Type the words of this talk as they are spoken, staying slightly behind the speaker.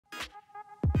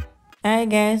Hi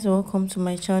guys, welcome to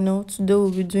my channel. Today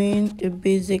we'll be doing a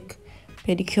basic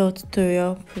pedicure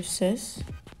tutorial process.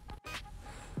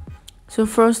 So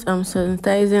first I'm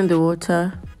sanitizing the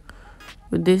water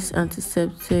with this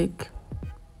antiseptic.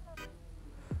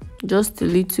 Just a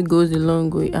little goes a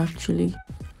long way actually.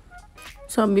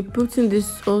 So I'll be putting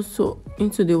this also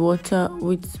into the water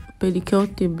with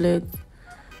pedicure tablets.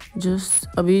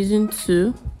 I'll be using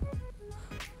 2.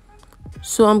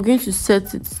 So I'm going to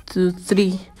set it to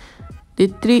 3. The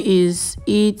 3 is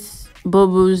heat,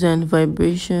 bubbles and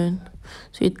vibration.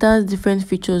 So it has different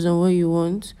features on what you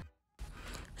want.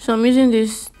 So I'm using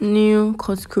this new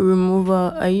cuticle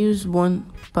remover. I use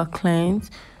 1 per client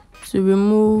to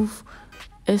remove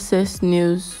excess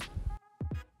nails.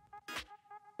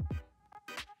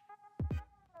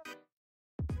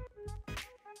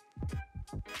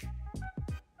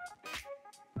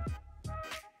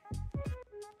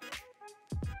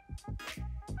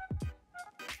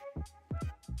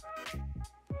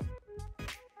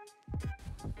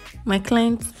 My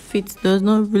client's feet does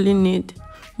not really need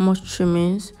much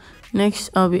trimmings. Next,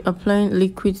 I'll be applying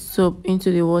liquid soap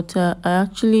into the water. I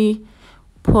actually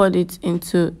poured it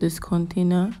into this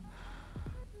container.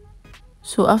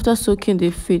 So after soaking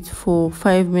the feet for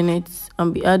 5 minutes,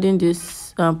 I'll be adding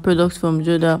this product from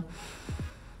Joda.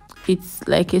 It's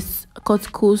like a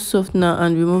cuticle softener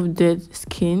and remove dead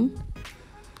skin.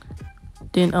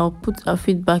 Then I'll put our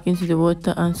feet back into the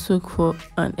water and soak for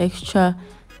an extra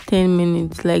 10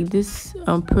 minutes. Like this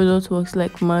product works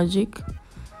like magic.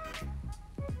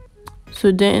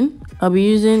 So then I'll be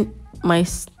using my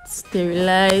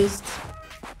sterilized,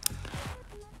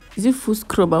 is it foot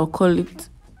scrub? I'll call it.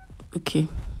 Okay,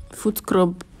 foot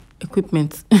scrub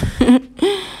equipment.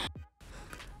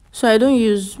 So I don't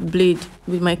use blade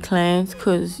with my clients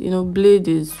because blade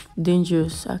is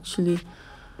dangerous actually.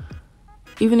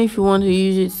 Even if you want to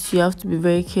use it, you have to be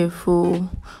very careful.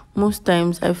 Most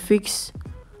times I fix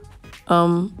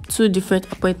 2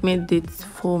 different appointment dates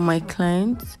for my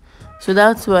clients, so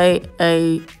that's why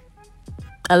I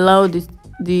allow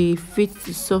the feet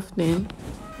to soften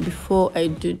before I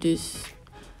do this.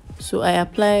 So I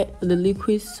apply the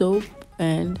liquid soap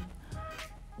and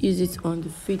use it on the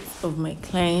feet of my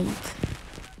client,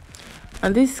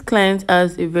 and this client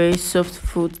has a very soft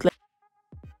foot.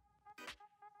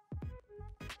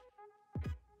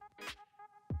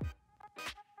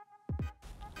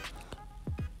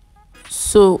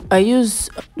 So I use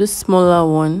the smaller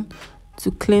one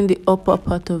to clean the upper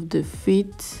part of the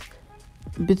feet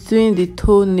between the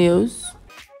toenails.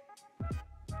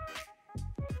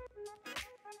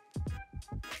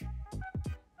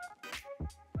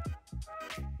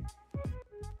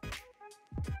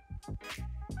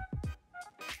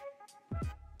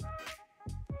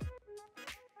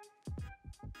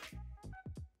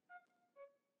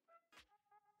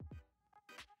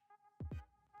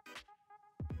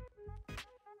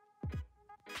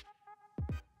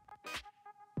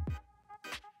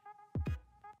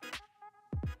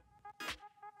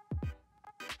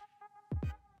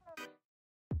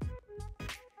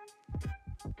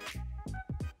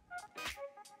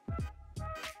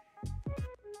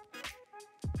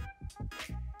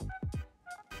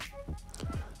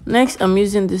 Next, I'm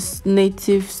using this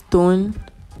native stone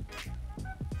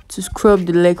to scrub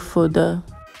the leg further.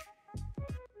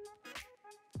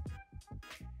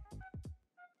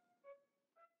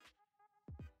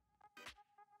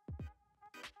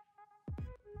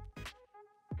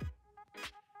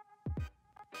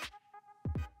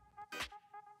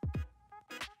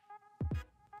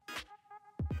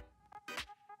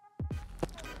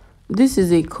 This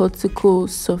is a cuticle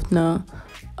softener.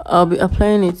 I'll be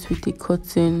applying it with a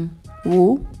cotton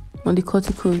wool on the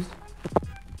cuticles.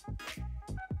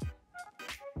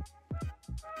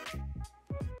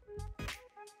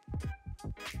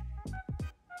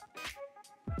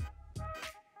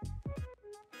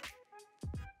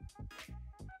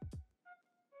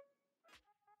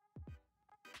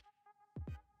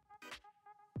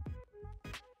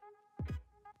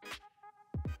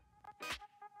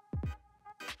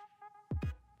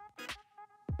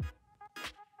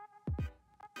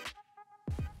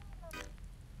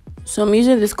 So I'm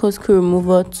using this cuticle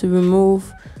remover to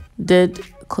remove dead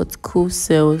cuticle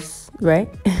cells, right?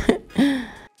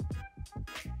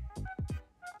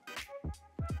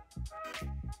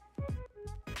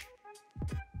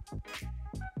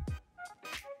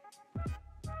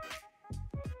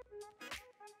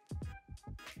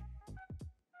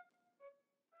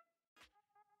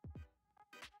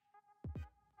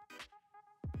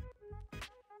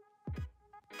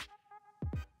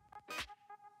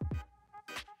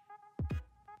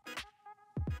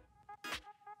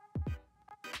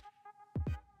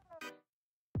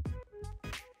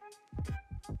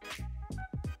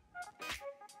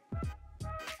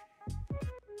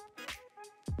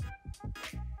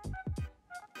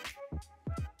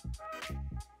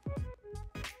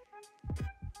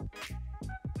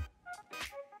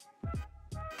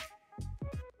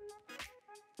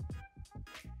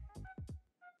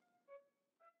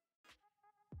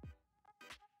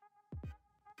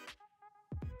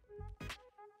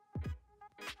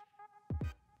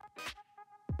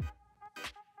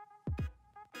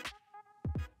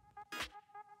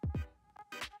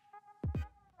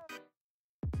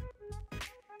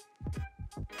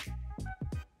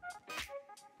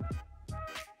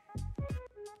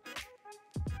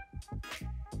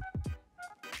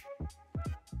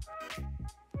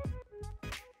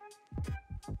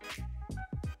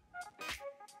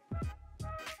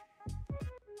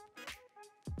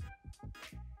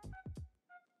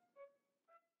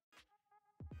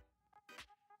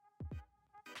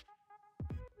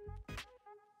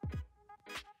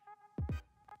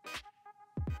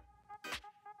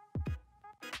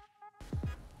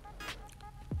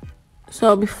 So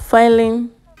I'll be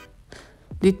filing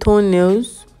the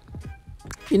toenails.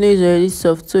 You know, it's already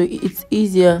soft, so it's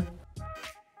easier.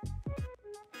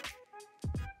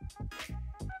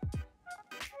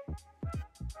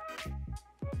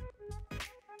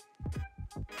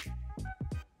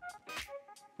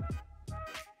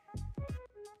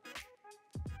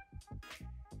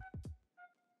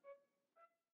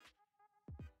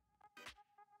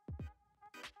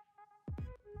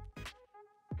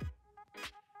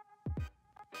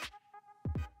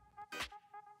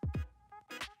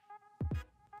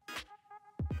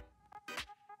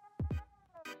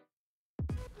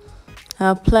 I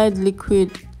applied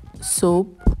liquid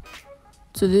soap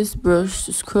to this brush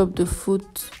to scrub the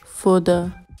foot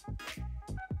further.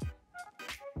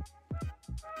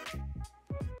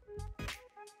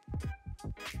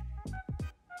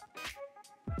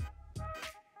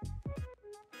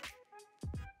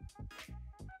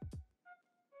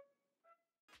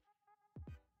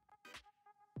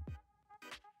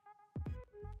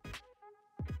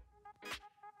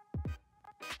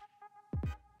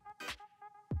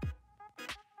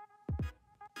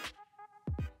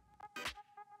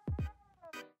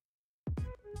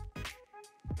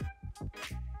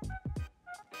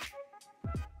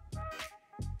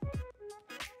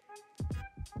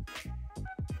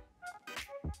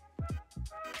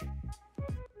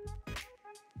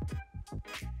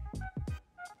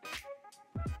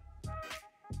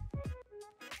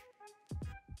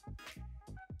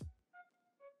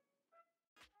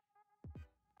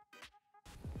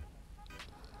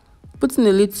 Putting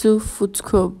a little foot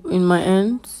scrub in my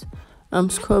hands, I'm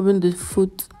scrubbing the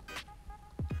foot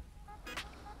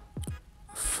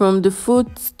from the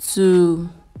foot to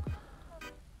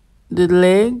the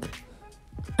leg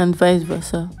and vice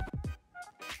versa.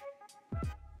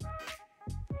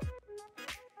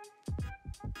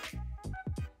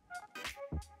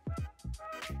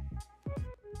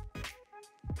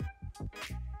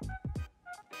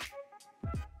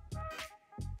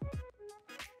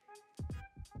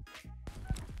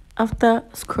 After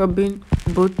scrubbing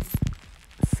both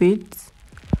feet,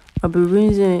 I'll be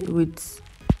rinsing it with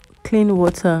clean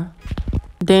water.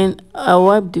 Then I'll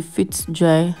wipe the feet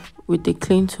dry with a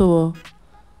clean towel.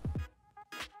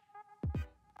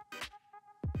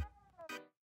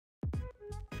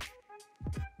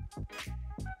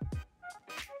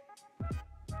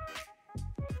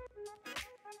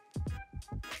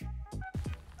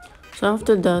 So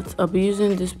after that, I'll be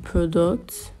using this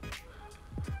product.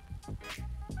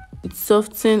 It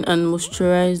softens and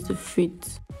moisturizes the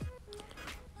feet.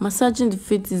 Massaging the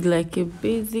feet is like a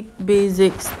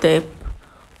basic step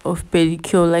of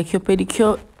pedicure. Like, your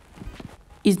pedicure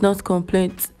is not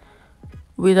complete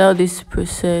without this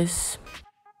process.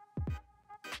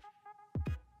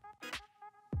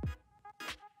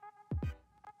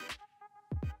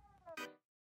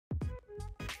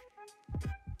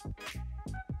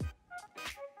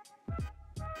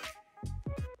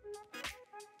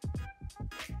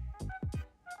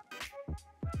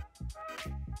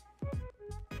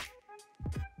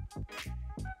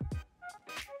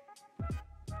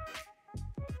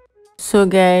 So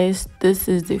guys, this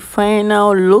is the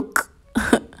final look.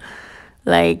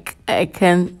 Like, I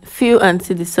can feel and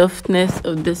see the softness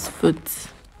of this foot.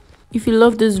 If you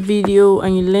love this video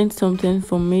and you learned something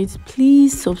from it,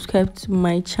 please subscribe to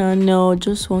my channel.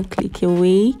 Just one click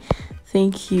away.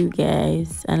 Thank you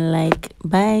guys, and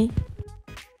bye.